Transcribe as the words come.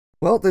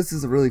Well, this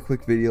is a really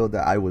quick video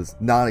that I was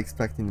not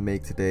expecting to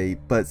make today,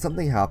 but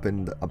something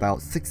happened about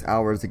 6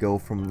 hours ago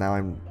from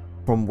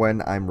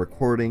when I'm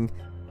recording.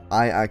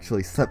 I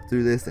actually slept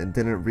through this and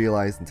didn't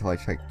realize until I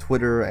checked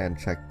Twitter and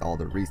checked all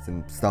the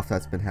recent stuff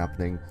that's been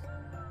happening.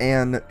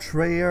 And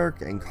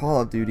Treyarch and Call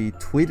of Duty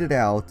tweeted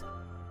out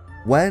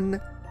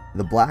when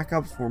the Black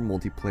Ops 4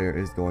 multiplayer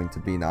is going to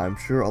be. Now, I'm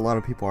sure a lot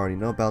of people already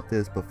know about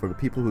this, but for the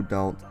people who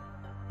don't,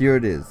 here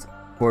it is.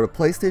 For the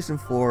PlayStation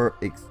 4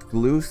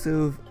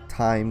 exclusive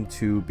time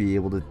to be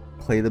able to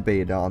play the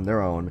beta on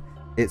their own,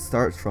 it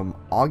starts from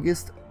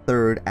August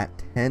 3rd at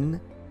 10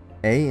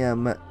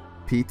 AM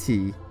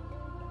PT,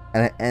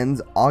 and it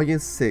ends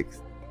August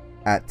 6th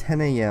at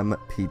 10 AM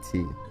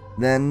PT.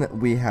 Then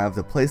we have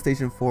the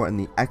PlayStation 4 and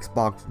the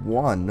Xbox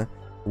One,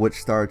 which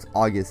starts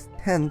August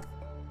 10th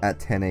at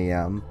 10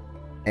 AM,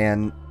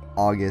 and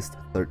August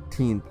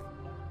 13th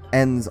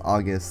ends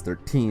August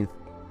 13th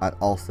at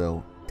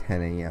also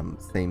 10 AM,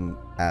 same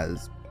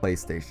as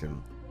PlayStation.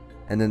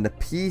 And then the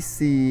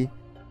PC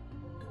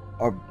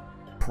or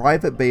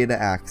private beta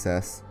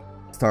access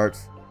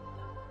starts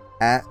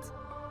at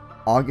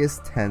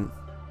August 10th,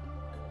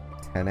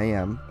 10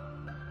 AM,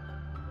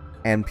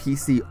 and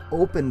PC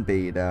open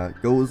beta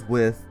goes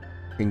with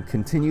and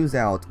continues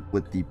out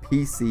with the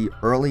PC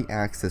early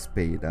access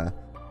beta,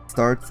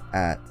 starts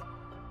at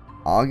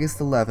August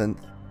 11th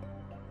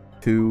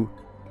to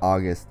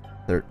August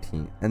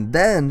 13th. And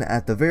then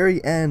at the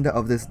very end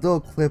of this little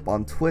clip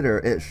on Twitter,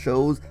 it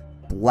shows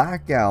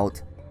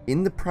BLACKOUT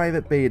in the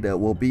private beta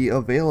will be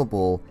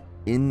available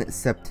in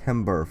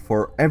September.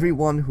 For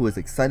everyone who is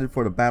excited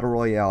for the Battle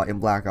Royale in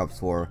Black Ops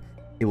 4,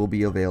 it will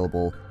be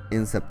available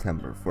in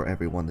September for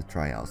everyone to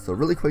try out. So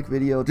really quick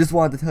video, just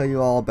wanted to tell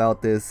you all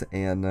about this,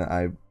 and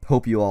I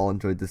hope you all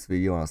enjoyed this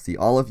video, and I'll see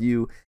all of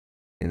you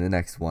in the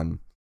next one.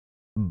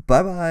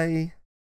 Bye bye!